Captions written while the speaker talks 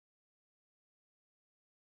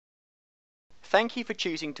Thank you for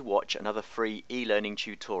choosing to watch another free e-learning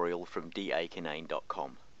tutorial from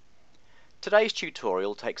dakinane.com. Today's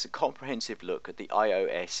tutorial takes a comprehensive look at the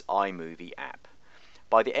iOS iMovie app.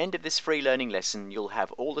 By the end of this free learning lesson, you'll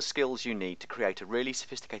have all the skills you need to create a really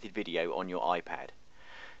sophisticated video on your iPad.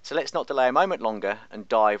 So let's not delay a moment longer and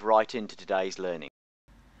dive right into today's learning.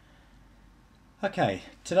 Okay,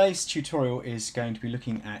 today's tutorial is going to be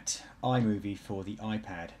looking at iMovie for the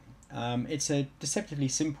iPad. It's a deceptively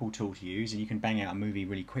simple tool to use, and you can bang out a movie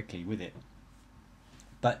really quickly with it.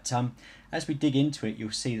 But as we dig into it,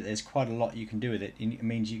 you'll see that there's quite a lot you can do with it. It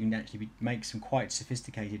means you can actually make some quite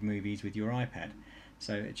sophisticated movies with your iPad.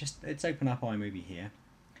 So let's open up iMovie here.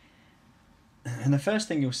 And the first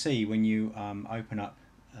thing you'll see when you open up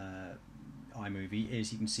iMovie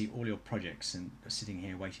is you can see all your projects and sitting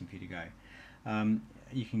here waiting for you to go.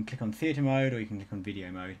 You can click on theatre mode or you can click on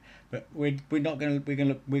video mode, but we're going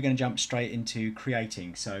to jump straight into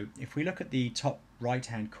creating. So if we look at the top right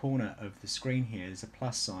hand corner of the screen here, there's a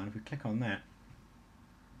plus sign. If we click on that,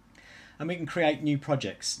 and we can create new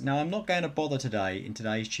projects. Now I'm not going to bother today in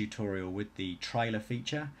today's tutorial with the trailer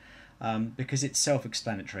feature because it's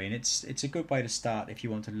self-explanatory, and it's a good way to start if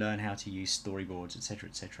you want to learn how to use storyboards, etc.,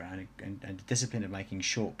 and the discipline of making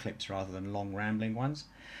short clips rather than long rambling ones.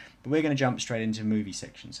 But we're going to jump straight into movie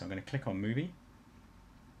section. So I'm going to click on movie.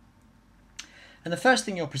 And the first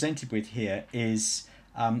thing you're presented with here is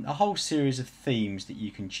a whole series of themes that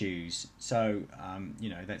you can choose. So, you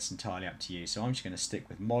know, that's entirely up to you. So I'm just going to stick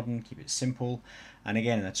with modern, keep it simple. And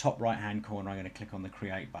again, in the top right hand corner, I'm going to click on the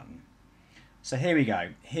create button. So here we go.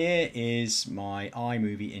 Here is my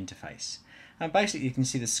iMovie interface. And basically you can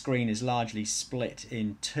see the screen is largely split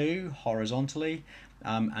in two horizontally.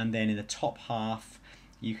 And then in the top half,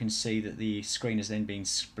 you can see that the screen has then been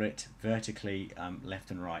split vertically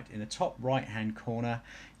left and right. In the top right hand corner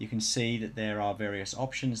you can see that there are various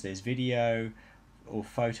options. There's video or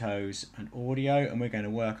photos and audio, and we're going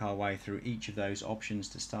to work our way through each of those options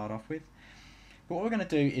to start off with. But what we're going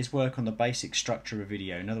to do is work on the basic structure of a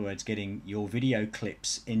video. In other words, getting your video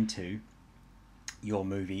clips into your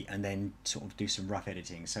movie and then sort of do some rough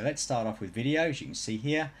editing. So let's start off with video, as you can see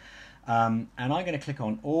here, and I'm going to click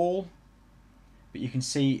on all. But you can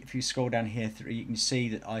see, if you scroll down here, you can see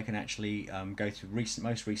that I can actually go through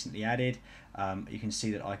most recently added. You can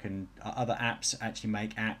see that I can other apps actually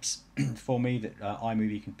make apps for me that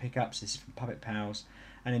iMovie can pick up. So this is from Puppet Pals,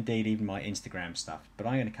 and indeed even my Instagram stuff. But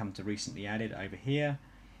I'm going to come to recently added over here,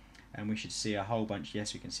 and we should see a whole bunch.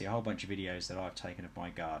 Yes, we can see a whole bunch of videos that I've taken of my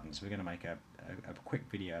garden. So we're going to make a quick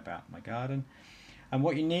video about my garden. And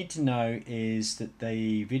what you need to know is that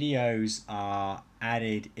the videos are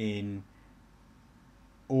added in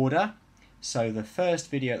order. So the first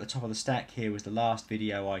video at the top of the stack here was the last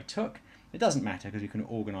video I took. It doesn't matter because we can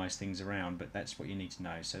organize things around, but that's what you need to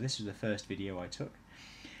know. So this was the first video I took,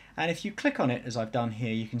 and if you click on it as I've done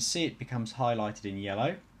here, you can see it becomes highlighted in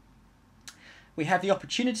yellow. We have the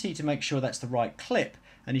opportunity to make sure that's the right clip,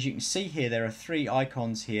 and as you can see here there are three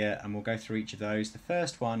icons here, and we'll go through each of those. The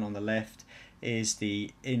first one on the left is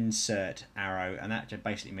the insert arrow, and that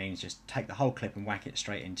basically means just take the whole clip and whack it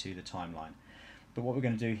straight into the timeline. But what we're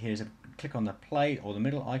going to do here is click on the play or the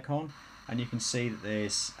middle icon, and you can see that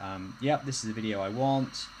there's, yep, this is the video I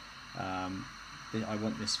want. I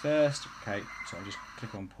want this first. Okay, so I'll just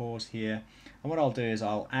click on pause here. And what I'll do is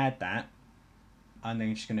I'll add that, and then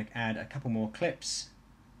I'm just going to add a couple more clips.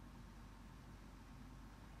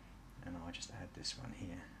 And I'll just add this one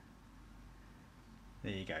here.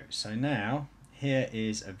 There you go. So now, here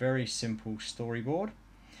is a very simple storyboard.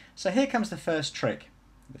 So here comes the first trick.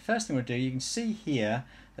 The first thing we'll do, you can see here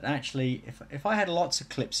that actually if I had lots of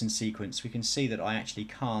clips in sequence, we can see that I actually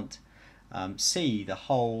can't see the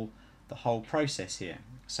whole process here.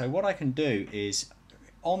 So what I can do is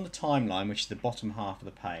on the timeline, which is the bottom half of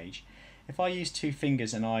the page, if I use two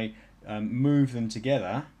fingers and I move them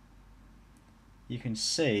together, you can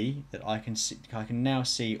see that I can now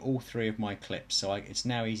see all three of my clips. So it's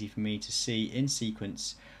now easy for me to see in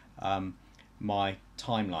sequence my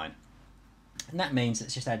timeline. And that means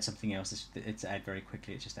let's just add something else. Let's add very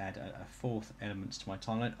quickly. Let's just add a fourth element to my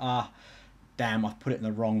timeline. Ah, damn! I've put it in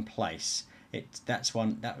the wrong place.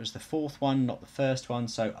 That was the fourth one, not the first one.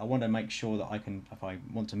 So I want to make sure that I can, if I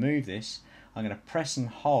want to move this, I'm going to press and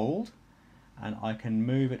hold, and I can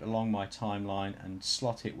move it along my timeline and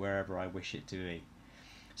slot it wherever I wish it to be.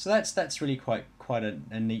 So that's really quite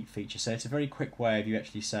a neat feature. So it's a very quick way of you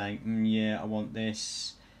actually saying, yeah, I want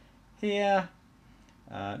this here.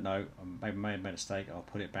 No, I made a mistake. I'll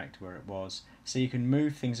put it back to where it was. So you can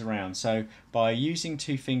move things around. So by using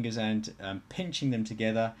two fingers and pinching them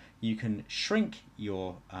together, you can shrink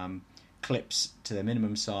your clips to their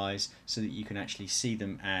minimum size so that you can actually see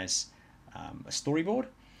them as a storyboard.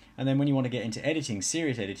 And then when you want to get into editing,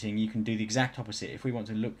 serious editing, you can do the exact opposite. If we want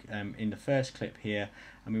to look in the first clip here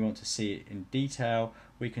and we want to see it in detail,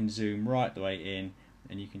 we can zoom right the way in,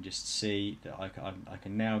 and you can just see that I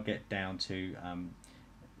can now get down to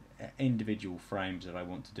individual frames that I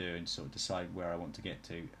want to do and sort of decide where I want to get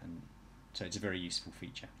to, and so it's a very useful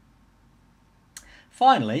feature.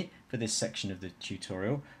 Finally, for this section of the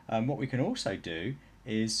tutorial, what we can also do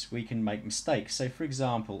is we can make mistakes. So for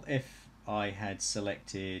example, if I had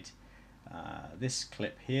selected this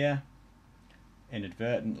clip here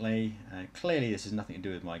inadvertently, clearly this has nothing to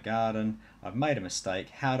do with my garden, I've made a mistake.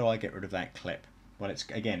 How do I get rid of that clip? Well,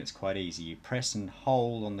 it's quite easy. You press and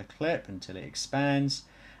hold on the clip until it expands,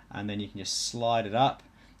 and then you can just slide it up,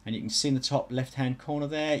 and you can see in the top left hand corner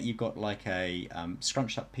there you've got like a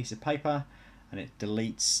scrunched up piece of paper, and it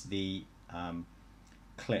deletes the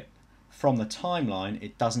clip from the timeline.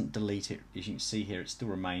 It doesn't delete it. As you can see here, it still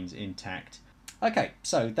remains intact. Okay,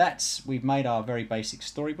 so we've made our very basic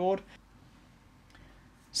storyboard.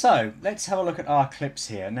 So let's have a look at our clips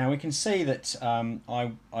here. Now we can see that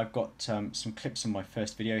I've got some clips in my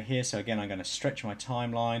first video here. So again, I'm going to stretch my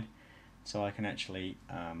timeline so I can actually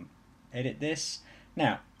edit this.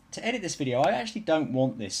 Now, to edit this video, I actually don't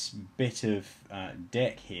want this bit of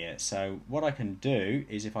deck here. So what I can do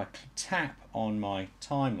is if I tap on my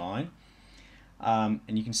timeline, and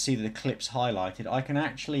you can see that the clip's highlighted, I can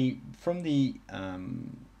actually, from the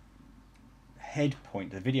head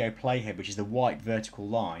point, the video playhead, which is the white vertical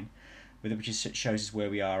line, which shows us where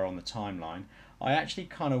we are on the timeline, I actually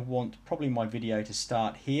kind of want probably my video to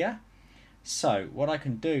start here. So what I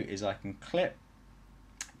can do is I can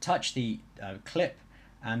touch the clip,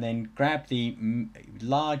 and then grab the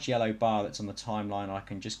large yellow bar that's on the timeline. I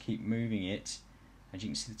can just keep moving it. As you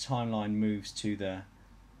can see, the timeline moves to the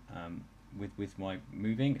with my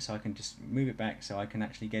moving, so I can just move it back so I can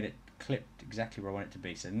actually get it clipped exactly where I want it to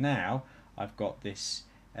be. So now I've got this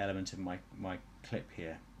element of my clip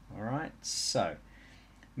here. Alright, so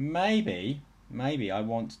maybe I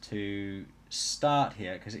want to start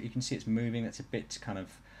here because you can see it's moving. That's a bit kind of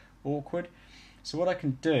awkward. So what I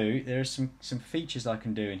can do, there are some features I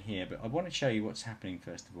can do in here, but I want to show you what's happening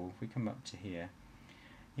first of all. If we come up to here,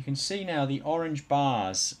 you can see now the orange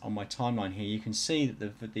bars on my timeline here. You can see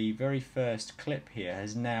that the very first clip here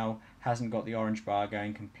hasn't got the orange bar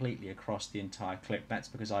going completely across the entire clip. That's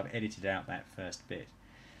because I've edited out that first bit.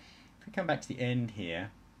 If we come back to the end here,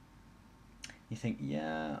 you think,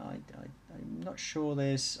 yeah, I'm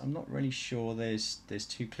not really sure there's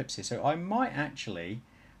two clips here. So I might actually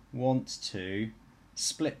want to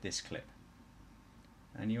split this clip.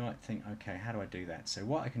 And you might think, okay, how do I do that? So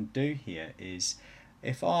what I can do here is,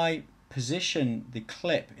 if I position the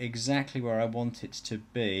clip exactly where I want it to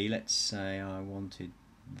be, let's say I wanted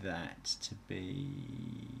that to be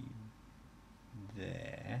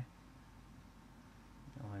there,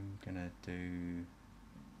 I'm gonna do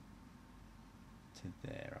to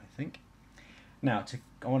there, I think. Now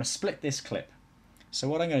I want to split this clip. So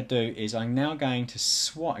what I'm going to do is I'm now going to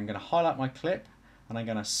swipe. I'm going to highlight my clip, and I'm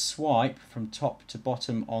going to swipe from top to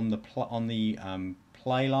bottom on the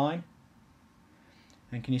play line.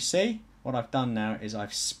 And can you see what I've done now is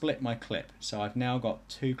I've split my clip. So I've now got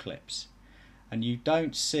two clips, and you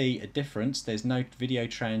don't see a difference. There's no video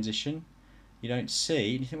transition. You don't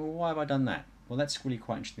see. And you think, well, why have I done that? Well, that's really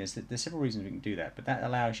quite interesting. There's several reasons we can do that, but that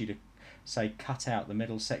allows you to say cut out the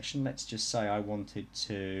middle section. Let's just say I wanted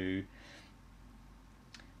to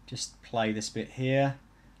just play this bit here,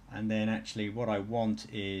 and then actually what I want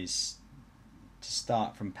is to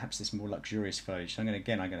start from perhaps this more luxurious foliage. So I'm going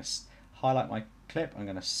to highlight my clip, I'm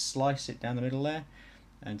going to slice it down the middle there,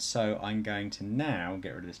 and so I'm going to now get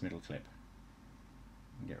rid of this middle clip.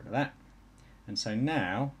 Get rid of that. And so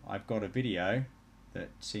now I've got a video that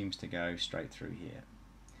seems to go straight through here.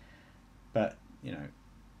 But, you know,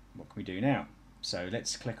 what can we do now? So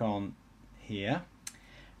let's click on here.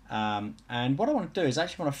 And what I want to do is I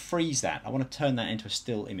actually want to freeze that. I want to turn that into a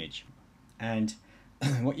still image. And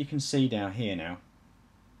what you can see down here now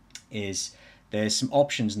is there's some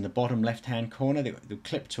options in the bottom left hand corner. The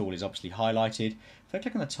clip tool is obviously highlighted. If I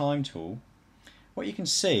click on the time tool, what you can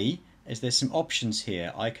see is there's some options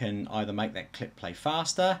here. I can either make that clip play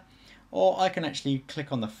faster, or I can actually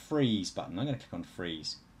click on the freeze button. I'm going to click on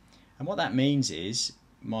freeze. And what that means is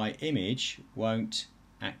my image won't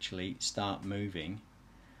actually start moving.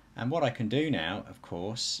 And what I can do now, of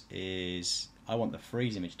course, is I want the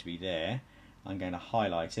freeze image to be there. I'm going to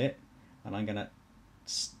highlight it, and I'm going to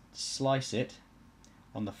slice it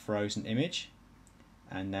on the frozen image,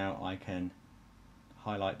 and now I can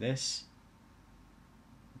highlight this.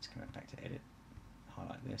 Let's go back to edit,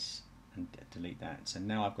 highlight this and delete that. So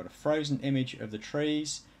now I've got a frozen image of the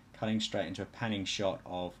trees cutting straight into a panning shot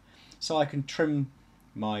of, so I can trim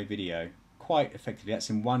my video quite effectively. That's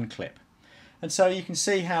in one clip. And so you can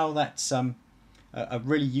see how that's a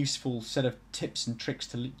really useful set of tips and tricks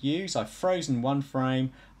to use. I've frozen one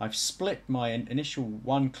frame, I've split my initial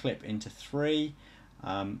one clip into three,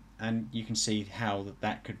 and you can see how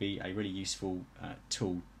that could be a really useful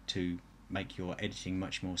tool to make your editing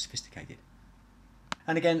much more sophisticated.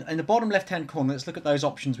 And again, in the bottom left hand corner, let's look at those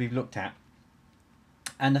options we've looked at.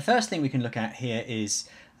 And the first thing we can look at here is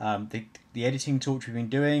the editing tool which we've been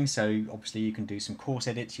doing. So obviously you can do some coarse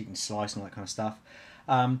edits, you can slice and all that kind of stuff.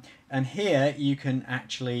 And here you can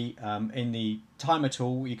actually, in the timer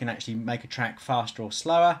tool, you can actually make a track faster or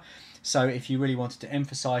slower. So if you really wanted to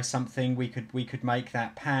emphasize something, we could make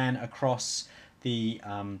that pan across the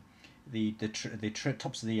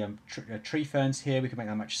tops of the tree ferns here. We can make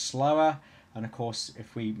that much slower. And of course,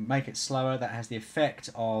 if we make it slower, that has the effect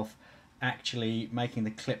of actually making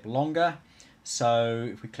the clip longer. So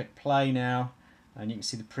if we click play now, and you can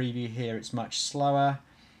see the preview here, it's much slower.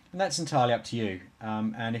 And that's entirely up to you.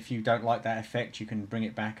 And if you don't like that effect, you can bring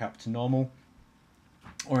it back up to normal,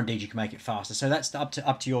 or indeed you can make it faster. So that's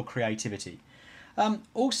up to your creativity.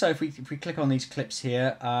 Also, if we click on these clips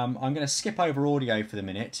here, I'm going to skip over audio for the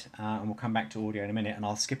minute, and we'll come back to audio in a minute. And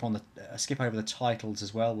I'll skip over the titles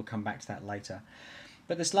as well. We'll come back to that later.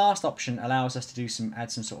 But this last option allows us to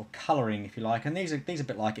add some sort of colouring, if you like. And these are a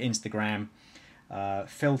bit like Instagram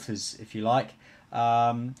filters, if you like.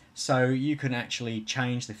 So you can actually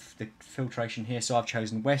change the filtration here. So I've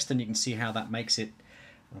chosen Western. You can see how that makes it.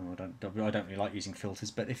 Oh, I don't really like using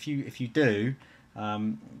filters, but if you do,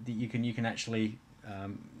 you can actually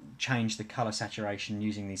change the color saturation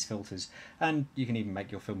using these filters, and you can even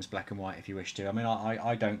make your films black and white if you wish to. I mean,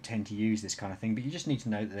 I don't tend to use this kind of thing, but you just need to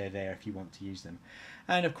know that they're there if you want to use them.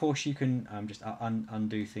 And of course, you can just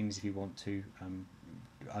undo things if you want to.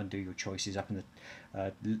 Undo your choices up in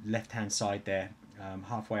the left hand side there,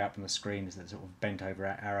 halfway up on the screen is that sort of bent over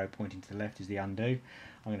arrow pointing to the left is the undo.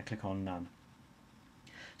 I'm going to click on none.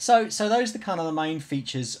 So those are the kind of the main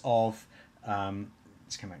features of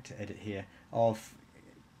let's come back to edit here, of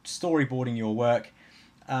storyboarding your work.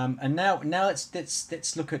 And now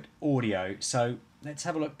let's look at audio. So let's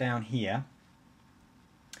have a look down here,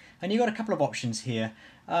 and you've got a couple of options here.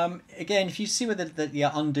 Again, if you see where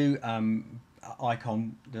the undo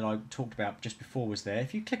icon that I talked about just before was there,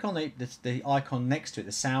 if you click on the icon next to it,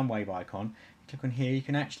 the sound wave icon, you click on here, you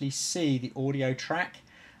can actually see the audio track.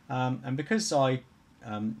 And because I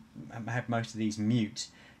have most of these mute,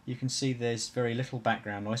 you can see there's very little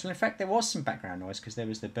background noise. Well, in fact, there was some background noise because there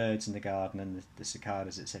was the birds in the garden and the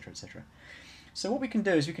cicadas, etc., etc. So what we can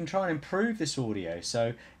do is we can try and improve this audio.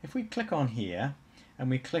 So if we click on here, and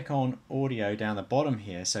we click on audio down the bottom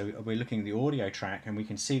here, so we're looking at the audio track, and we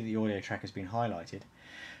can see that the audio track has been highlighted.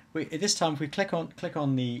 At this time, if we click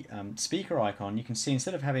on the speaker icon, you can see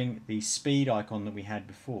instead of having the speed icon that we had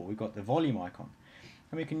before, we've got the volume icon.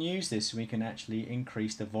 And we can use this, and we can actually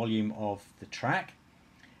increase the volume of the track.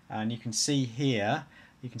 And you can see here,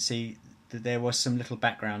 you can see that there was some little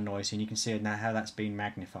background noise, and you can see now how that's been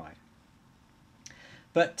magnified.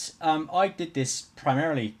 But I did this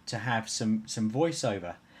primarily to have some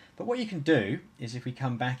voiceover. But what you can do is if we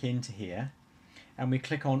come back into here and we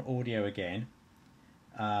click on audio again,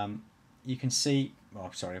 you can see, oh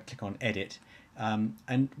sorry, I'll click on edit.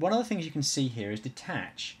 And one of the things you can see here is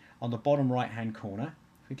detach on the bottom right hand corner.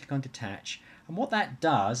 If we click on detach, and what that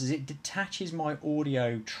does is it detaches my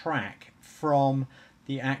audio track from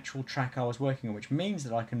the actual track I was working on, which means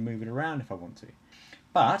that I can move it around if I want to.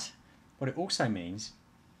 But what it also means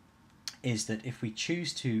is that if we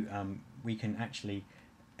choose to, we can actually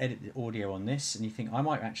edit the audio on this, and you think, I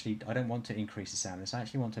don't want to increase the sound of this, I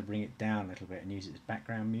actually want to bring it down a little bit and use it as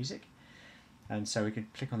background music. And so we can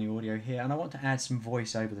click on the audio here, and I want to add some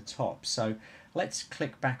voice over the top. So let's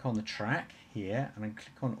click back on the track here, and then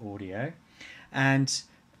click on audio. And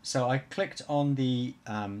so I clicked on the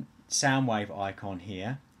sound wave icon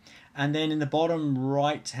here, and then in the bottom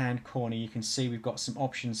right hand corner you can see we've got some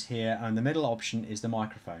options here, and the middle option is the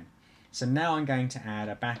microphone. So now I'm going to add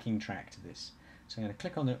a backing track to this. So I'm going to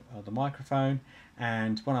click on the microphone,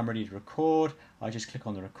 and when I'm ready to record, I just click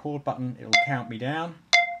on the record button. It will count me down,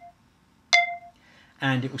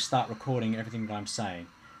 and it will start recording everything that I'm saying.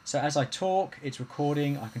 So as I talk, it's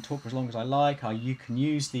recording. I can talk for as long as I like. You can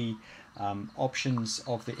use the options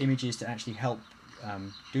of the images to actually help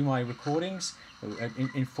do my recordings,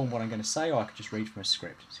 inform what I'm going to say, or I could just read from a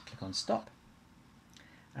script. So click on stop.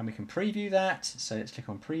 And we can preview that, so let's click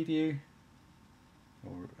on preview,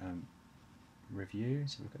 or review,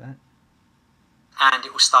 so look at that. and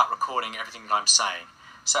it will start recording everything that I'm saying.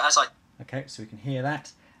 So as I... Okay, so we can hear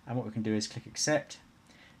that, and what we can do is click accept.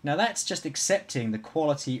 Now that's just accepting the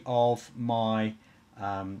quality of my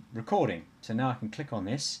recording. So now I can click on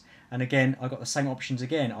this, and again I've got the same options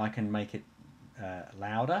again. I can make it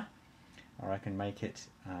louder, or I can make it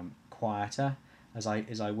quieter as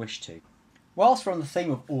I wish to. Whilst we're on the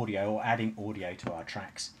theme of audio, or adding audio to our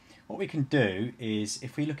tracks, what we can do is,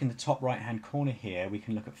 if we look in the top right hand corner here, we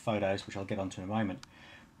can look at photos, which I'll get onto in a moment.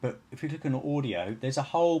 But if we look on audio, there's a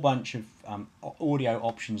whole bunch of audio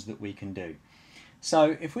options that we can do.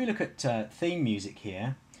 So if we look at theme music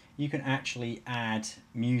here, you can actually add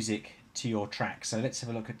music to your track. So let's have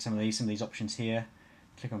a look at some of these options here.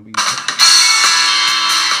 Click on.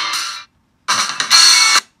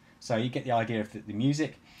 So you get the idea of the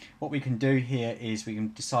music. What we can do here is we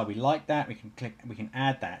can decide we like that. We can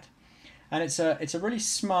add that, and it's a really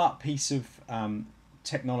smart piece of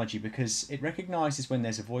technology, because it recognises when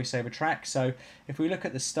there's a voiceover track. So if we look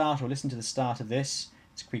at the start, or listen to the start of this,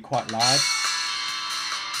 it's going to be quite loud.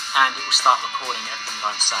 And it will start recording everything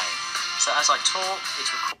that I'm saying. So as I talk,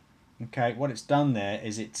 it's recording. Okay, what it's done there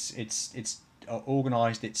is it's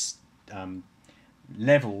organised its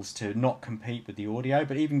levels to not compete with the audio.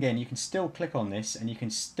 But even again, you can still click on this, and you can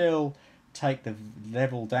still take the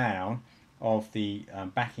level down of the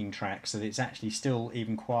backing track, so that it's actually still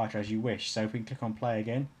even quieter as you wish. So if we can click on play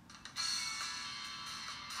again,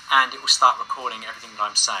 and it will start recording everything that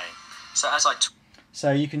I'm saying. So as I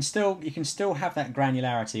so you can still have that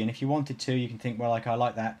granularity, and if you wanted to, you can think, well, like, I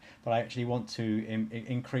like that, but I actually want to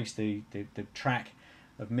increase the track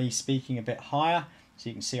of me speaking a bit higher. So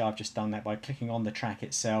you can see I've just done that by clicking on the track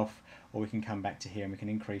itself, or we can come back to here and we can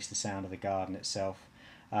increase the sound of the garden itself.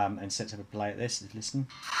 And set up a play at this, listen.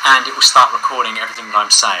 And it will start recording everything that I'm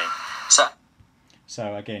saying.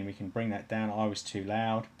 So again, we can bring that down. I was too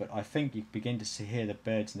loud, but I think you begin to hear the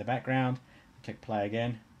birds in the background. Click play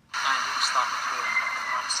again. And it will start recording everything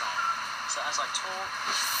that I'm saying. So as I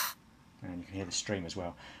talk... And you can hear the stream as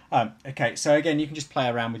well. Okay, so again, you can just play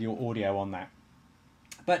around with your audio on that.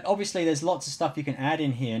 But obviously there's lots of stuff you can add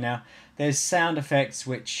in here. Now, there's sound effects,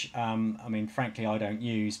 which, I mean, frankly, I don't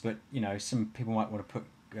use, but, you know, some people might want to put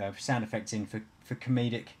sound effects in for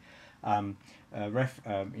comedic, you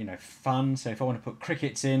know, fun. So if I want to put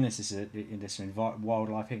crickets in, this is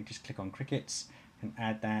wildlife here, just click on crickets and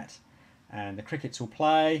add that, and the crickets will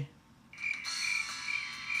play. And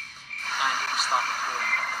it will start recording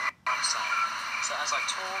everything I'm saying. So as I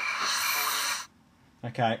talk, it's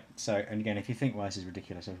recording. Okay, so, and again, if you think, well, this is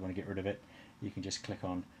ridiculous, I just want to get rid of it, you can just click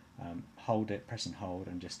on hold it, press and hold,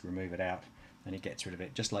 and just remove it out, and it gets rid of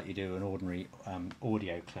it, just like you do an ordinary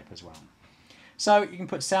audio clip as well. So you can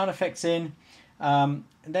put sound effects in, and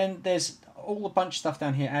then there's all a bunch of stuff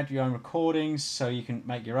down here. Add your own recordings, so you can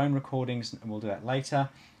make your own recordings, and we'll do that later.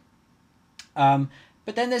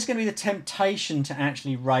 But then there's going to be the temptation to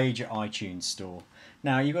actually raid your iTunes store.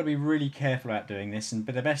 Now, you've got to be really careful about doing this,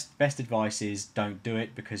 but the best advice is don't do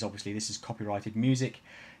it, because obviously this is copyrighted music.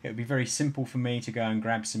 It would be very simple for me to go and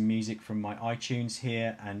grab some music from my iTunes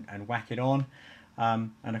here and whack it on.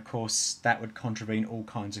 And of course that would contravene all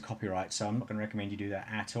kinds of copyright, so I'm not going to recommend you do that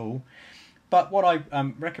at all. But what I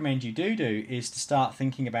recommend you do is to start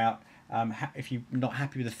thinking about, if you're not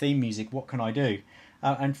happy with the theme music, what can I do?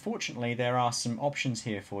 Unfortunately, there are some options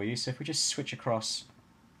here for you. So if we just switch across,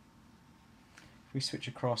 to,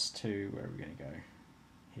 where are we going to go?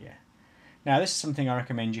 Here. Now this is something I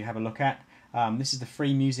recommend you have a look at. This is the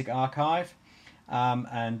Free Music Archive,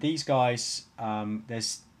 and these guys,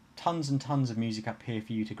 there's tons and tons of music up here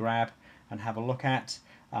for you to grab and have a look at.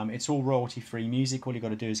 It's all royalty-free music. All you've got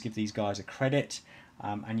to do is give these guys a credit,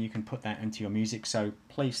 and you can put that into your music. So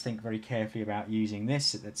please think very carefully about using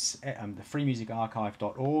this. That's the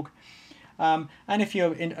freemusicarchive.org. And if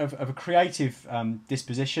you're of a creative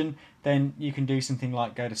disposition, then you can do something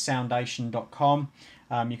like go to soundation.com.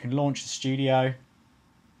 You can launch the studio,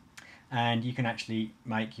 and you can actually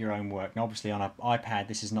make your own work. Now, obviously on an iPad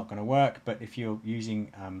this is not going to work, but if you're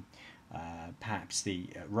using perhaps the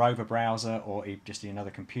Rover browser, or just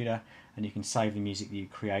another computer, and you can save the music that you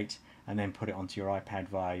create and then put it onto your iPad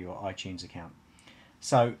via your iTunes account.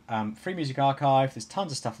 So Free Music Archive, there's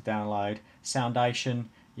tons of stuff to download. Soundation,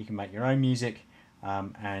 you can make your own music,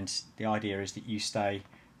 and the idea is that you stay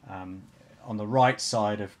on the right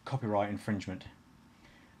side of copyright infringement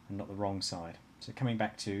and not the wrong side. So coming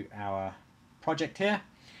back to our project here,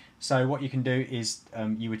 so what you can do is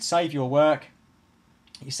you would save your work,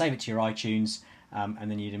 you save it to your iTunes, and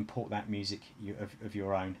then you'd import that music of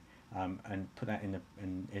your own, and put that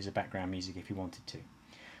as a background music if you wanted to.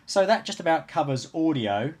 So that just about covers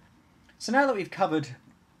audio. So now that we've covered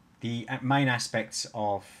the main aspects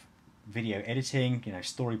of video editing,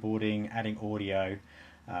 storyboarding, adding audio,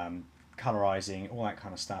 colorizing, all that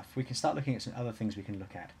kind of stuff, we can start looking at some other things we can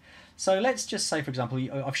look at. So let's just say, for example,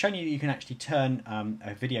 I've shown you that you can actually turn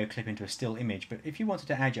a video clip into a still image, but if you wanted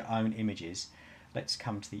to add your own images, let's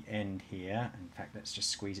come to the end here. In fact, let's just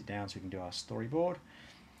squeeze it down so we can do our storyboard.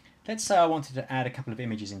 Let's say I wanted to add a couple of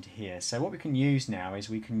images into here. So what we can use now is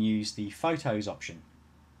we can use the Photos option.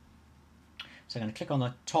 So I'm going to click on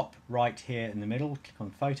the top right here in the middle, click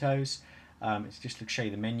on Photos. It's just to show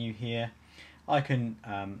you the menu here. I can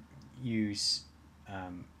use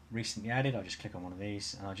Recently Added. I'll just click on one of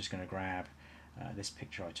these, and I'm just going to grab this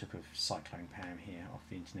picture I took of Cyclone Pam here off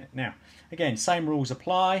the internet. Now, again, same rules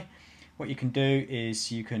apply. What you can do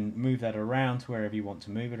is you can move that around to wherever you want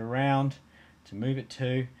to move it around, to move it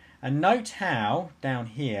to. And note how, down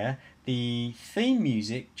here, the theme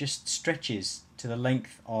music just stretches to the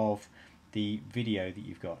length of the video that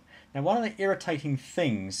you've got. Now, one of the irritating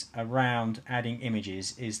things around adding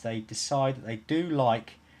images is they decide that they do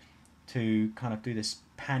like to kind of do this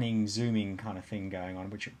panning, zooming kind of thing going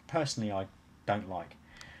on, which personally I don't like.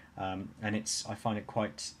 And I find it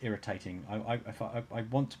quite irritating. I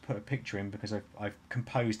want to put a picture in because I've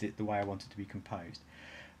composed it the way I want it to be composed.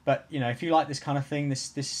 But if you like this kind of thing,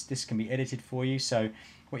 this can be edited for you. So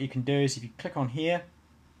what you can do is if you click on here,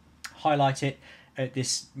 highlight it,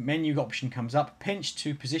 this menu option comes up, pinch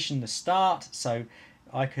to position the start. So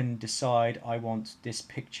I can decide I want this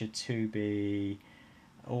picture to be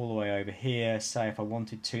all the way over here. Say if I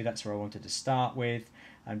wanted to, that's where I wanted to start with,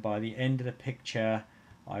 and by the end of the picture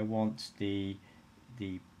I want the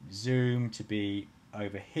zoom to be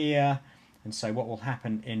over here. And so what will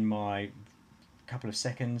happen in my couple of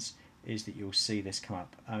seconds is that you'll see this come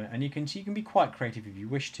up, and you can be quite creative if you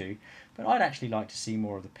wish to, but I'd actually like to see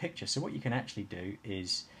more of the picture. So what you can actually do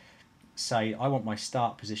is say I want my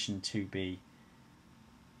start position to be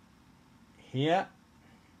here,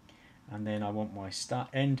 and then I want my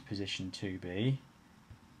end position to be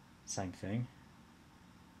same thing,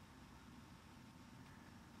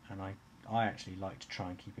 and I actually like to try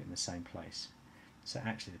and keep it in the same place, so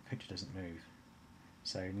actually the picture doesn't move.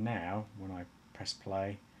 So now when I press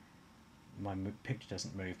play, my picture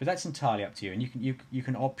doesn't move, but that's entirely up to you, and you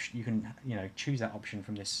can choose that option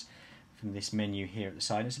from this menu here at the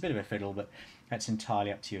side. It's a bit of a fiddle, but that's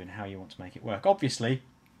entirely up to you and how you want to make it work. Obviously,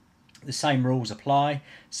 the same rules apply,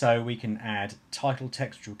 so we can add title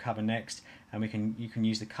text, which we'll cover next, and you can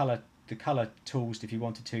use the color tools if you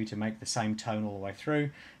wanted to make the same tone all the way through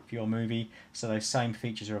for your movie, so those same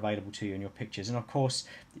features are available to you in your pictures. And of course,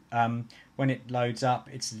 when it loads up,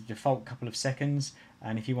 it's the default couple of seconds,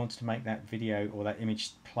 and if you wanted to make that video or that image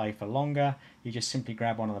play for longer, you just simply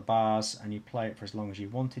grab one of the bars and you play it for as long as you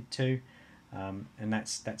wanted to, and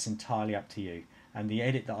that's entirely up to you. And the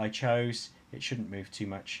edit that I chose, it shouldn't move too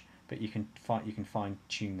much, but you can fine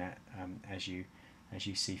tune that as you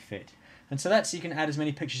see fit. And so you can add as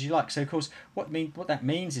many pictures as you like. So of course, what that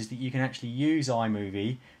means is that you can actually use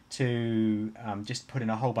iMovie to just put in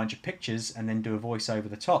a whole bunch of pictures and then do a voice over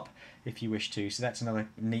the top if you wish to. So that's another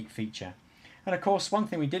neat feature. And of course, one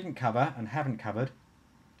thing we didn't cover and haven't covered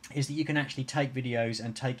is that you can actually take videos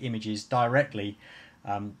and take images directly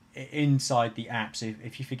inside the app. So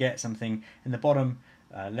if you forget something, in the bottom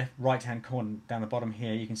right hand corner down the bottom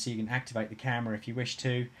here, you can see you can activate the camera if you wish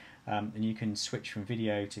to, and you can switch from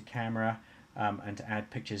video to camera and to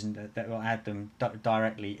add pictures, and that will add them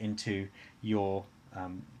directly into your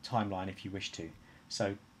timeline if you wish to.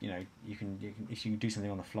 So you can do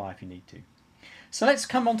something on the fly if you need to. So let's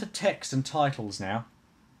come on to text and titles now.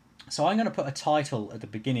 So I'm going to put a title at the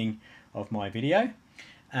beginning of my video,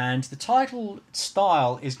 and the title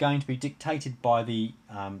style is going to be dictated by the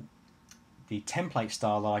template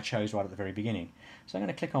style that I chose right at the very beginning. So I'm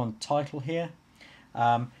going to click on title here.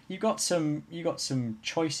 You've got some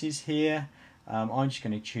choices here. I'm just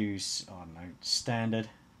going to choose, I don't know, standard,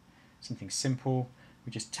 something simple.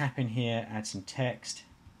 We just tap in here, add some text.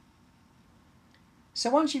 So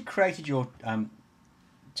once you've created your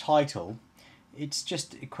title, it's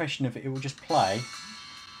just a question of it will just play.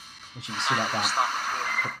 As you can see like that.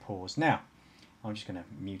 Click pause. Now, I'm just going to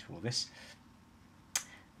mute all this.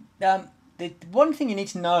 The one thing you need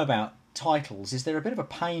to know about titles is they're a bit of a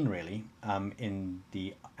pain really in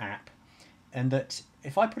the app, and that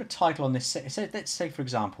if I put a title on this, let's say for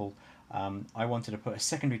example I wanted to put a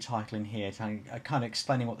secondary title in here, kind of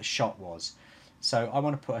explaining what the shot was. So I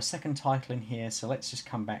want to put a second title in here, so let's just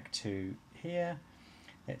come back to here.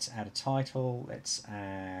 Let's add a title. Let's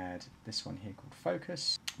add this one here called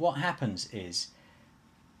Focus. What happens is,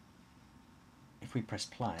 if we press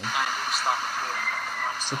play,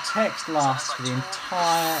 So text lasts for the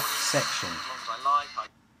entire section.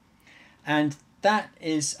 And that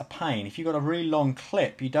is a pain. If you've got a really long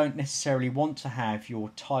clip, you don't necessarily want to have your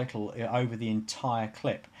title over the entire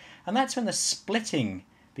clip. And that's when the splitting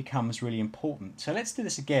becomes really important. So let's do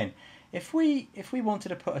this again. If we wanted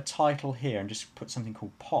to put a title here and just put something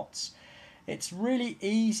called pots, it's really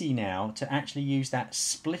easy now to actually use that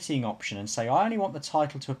splitting option and say I only want the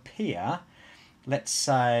title to appear. Let's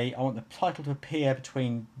say I want the title to appear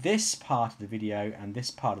between this part of the video and this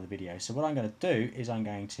part of the video. So what I'm going to do is I'm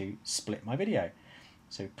going to split my video.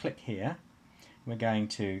 So click here. We're going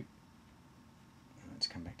to, let's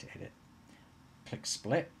come back to edit. Click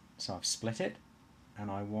split. So I've split it and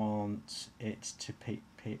I want it to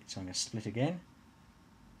so I'm going to split again.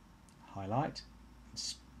 Highlight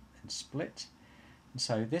and split. And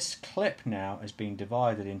so this clip now has been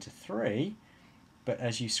divided into 3. But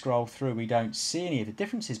as you scroll through, we don't see any of the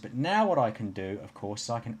differences. But now what I can do, of course, is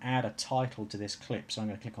I can add a title to this clip. So I'm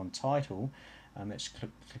going to click on title, and let's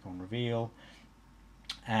click on reveal.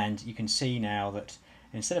 And you can see now that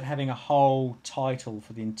instead of having a whole title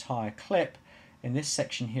for the entire clip, in this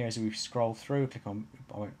section here, as we scroll through, click on,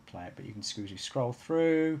 I won't play it, but you can scroll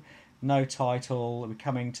through, no title, we're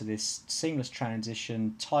coming to this seamless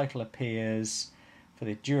transition, title appears for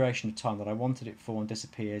the duration of time that I wanted it for and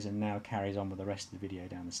disappears and now carries on with the rest of the video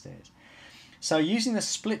down the stairs. So using the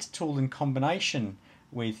split tool in combination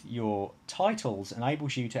with your titles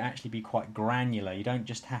enables you to actually be quite granular. You don't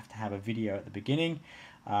just have to have a video at the beginning,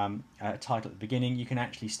 a title at the beginning. You can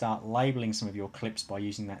actually start labeling some of your clips by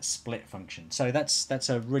using that split function. So that's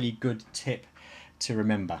a really good tip to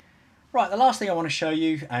remember. Right, the last thing I want to show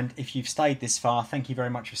you, and if you've stayed this far, thank you very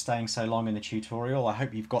much for staying so long in the tutorial. I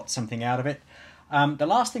hope you've got something out of it. The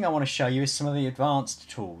last thing I want to show you is some of the advanced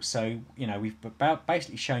tools. So, you know, we've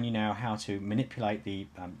basically shown you now how to manipulate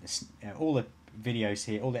all the videos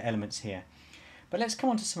here, all the elements here. But let's come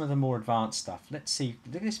on to some of the more advanced stuff. Let's see,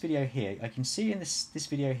 look at this video here. I can see in this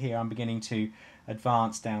video here I'm beginning to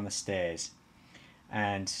advance down the stairs.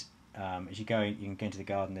 And as you go, you can go into the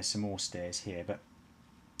garden, there's some more stairs here. But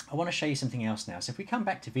I want to show you something else now. So if we come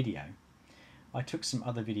back to video, I took some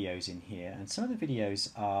other videos in here, and some of the videos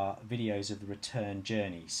are videos of the return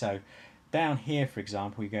journey. So down here, for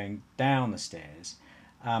example, you're going down the stairs,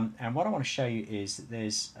 and what I want to show you is that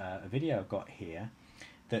there's a video I've got here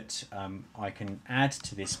that I can add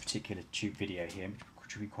to this particular tube video here,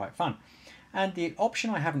 which will be quite fun. And the option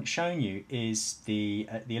I haven't shown you is the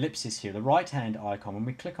ellipsis here, the right-hand icon. When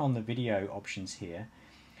we click on the video options here,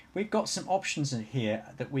 we've got some options in here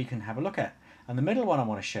that we can have a look at. And the middle one I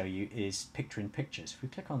want to show you is picture in pictures. If we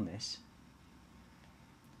click on this,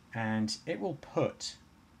 and it will put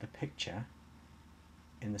the picture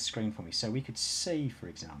in the screen for me. So we could see, for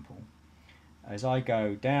example, as I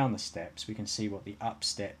go down the steps, we can see what the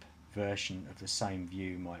up-step version of the same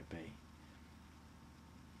view might be.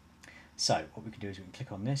 So what we can do is we can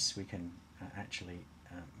click on this, we can actually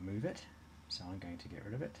move it. So I'm going to get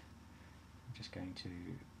rid of it. I'm just going to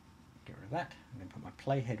get rid of that and then put my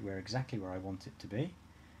playhead exactly where I want it to be.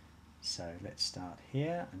 So let's start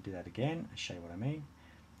here and do that again and show you what I mean.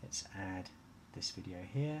 Let's add this video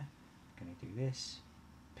here. I'm going to do this,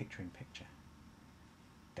 picture in picture.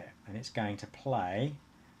 There, and it's going to play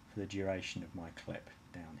for the duration of my clip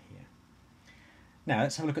down here. Now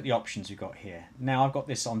let's have a look at the options we've got here. Now I've got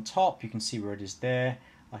this on top, you can see where it is there.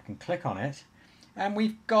 I can click on it and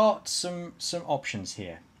we've got some options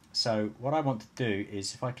here. So what I want to do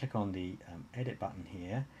is if I click on the edit button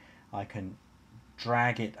here, I can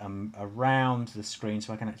drag it around the screen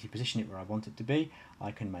so I can actually position it where I want it to be.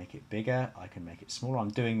 I can make it bigger, I can make it smaller. I'm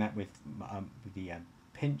doing that with the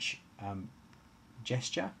pinch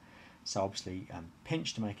gesture. So obviously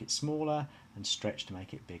pinch to make it smaller and stretch to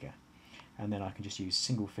make it bigger. And then I can just use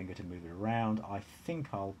single finger to move it around. I think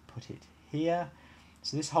I'll put it here.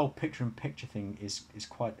 So this whole picture in picture thing is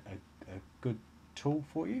quite a good tool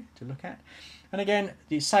for you to look at. And again,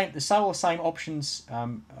 the same options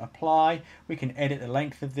apply. We can edit the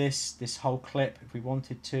length of this whole clip if we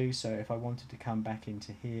wanted to. So if I wanted to come back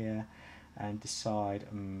into here and decide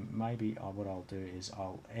maybe what I'll do is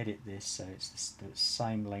I'll edit this so it's the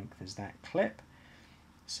same length as that clip.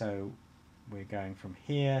 So we're going from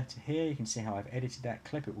here to here. You can see how I've edited that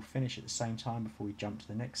clip. It will finish at the same time before we jump to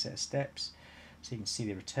the next set of steps. So you can see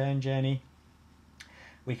the return journey.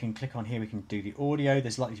 We can click on here, we can do the audio.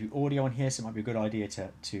 There's likely to be audio on here, so it might be a good idea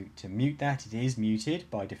to mute that. It is muted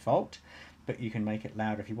by default, but you can make it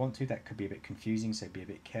louder if you want to. That could be a bit confusing, so be a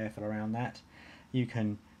bit careful around that. You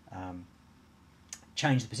can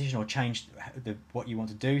change the position or change what you want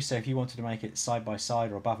to do. So if you wanted to make it side by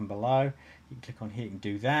side or above and below, you can click on here and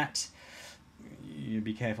do that. you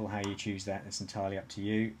be careful how you choose that. It's entirely up to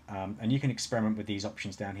you. And you can experiment with these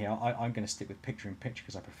options down here. I'm going to stick with picture in picture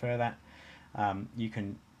because I prefer that. You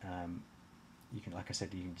can, like I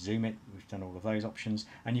said, you can zoom it. We've done all of those options,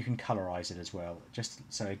 and you can colorize it as well. Just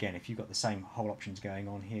so again, if you've got the same whole options going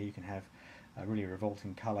on here, you can have a really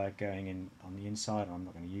revolting color going in on the inside. I'm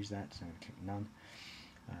not going to use that, so I'm going to click none.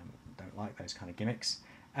 Don't like those kind of gimmicks.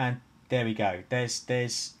 And there we go.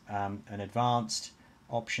 There's an advanced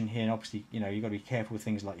option here, and obviously, you know, you've got to be careful with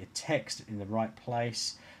things like your text in the right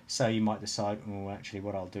place. So you might decide, oh, actually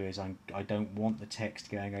what I'll do is I don't want the text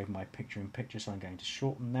going over my picture in picture, so I'm going to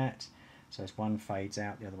shorten that. So as one fades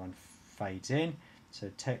out, the other one fades in.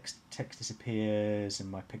 So text disappears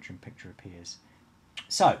and my picture in picture appears.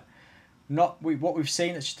 So what we've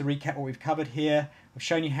seen, let's just to recap what we've covered here. I've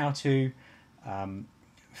shown you how to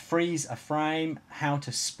freeze a frame, how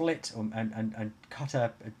to split and cut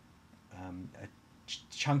a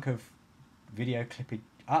chunk of video, clip it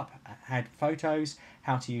up, add photos,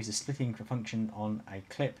 how to use the splitting function on a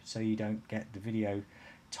clip so you don't get the video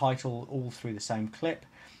title all through the same clip.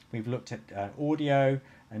 We've looked at audio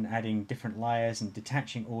and adding different layers and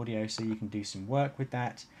detaching audio so you can do some work with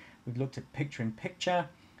that. We've looked at picture in picture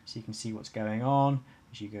so you can see what's going on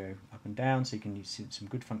as you go up and down, so you can use some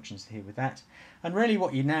good functions here with that. And really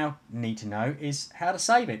what you now need to know is how to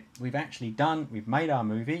save it. We've made our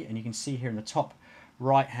movie, and you can see here in the top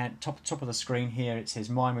right hand, top of the screen here, it says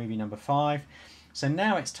my movie number 5. So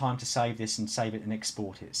now it's time to save this and save it and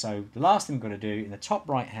export it. So the last thing we've got to do in the top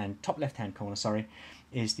left hand corner, sorry,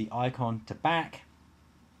 is the icon to back.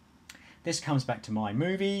 This comes back to my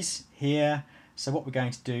movies here. So what we're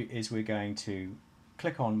going to do is we're going to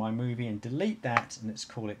click on my movie and delete that, and let's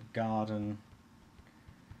call it garden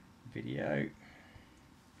video.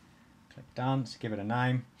 Click done to give it a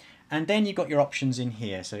name, and then you've got your options in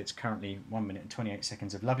here. So it's currently 1 minute and 28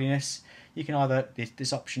 seconds of loveliness. You can either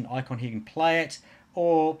this option icon here, you can play it,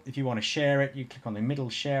 or if you want to share it, you click on the middle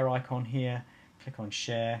share icon here, click on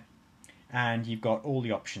share, and you've got all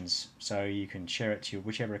the options. So you can share it to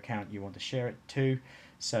whichever account you want to share it to.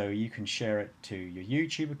 So you can share it to your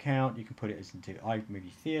YouTube account, you can put it into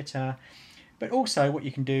iMovie Theatre, but also what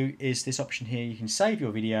you can do is this option here, you can save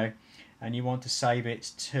your video, and you want to save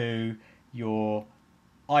it to your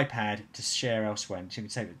iPad to share elsewhere. So you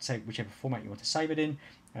can save whichever format you want to save it in,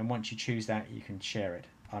 and once you choose that, you can share it.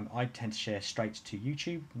 I tend to share straight to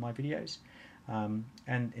YouTube my videos,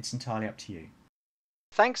 and it's entirely up to you.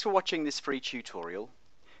 Thanks for watching this free tutorial.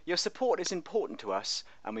 Your support is important to us,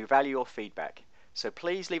 and we value your feedback. So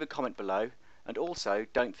please leave a comment below, and also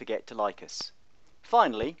don't forget to like us.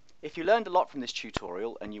 Finally, if you learned a lot from this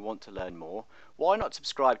tutorial and you want to learn more, why not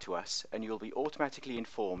subscribe to us, and you'll be automatically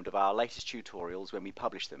informed of our latest tutorials when we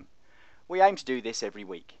publish them. We aim to do this every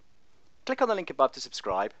week. Click on the link above to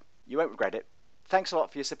subscribe. You won't regret it. Thanks a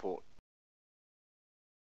lot for your support.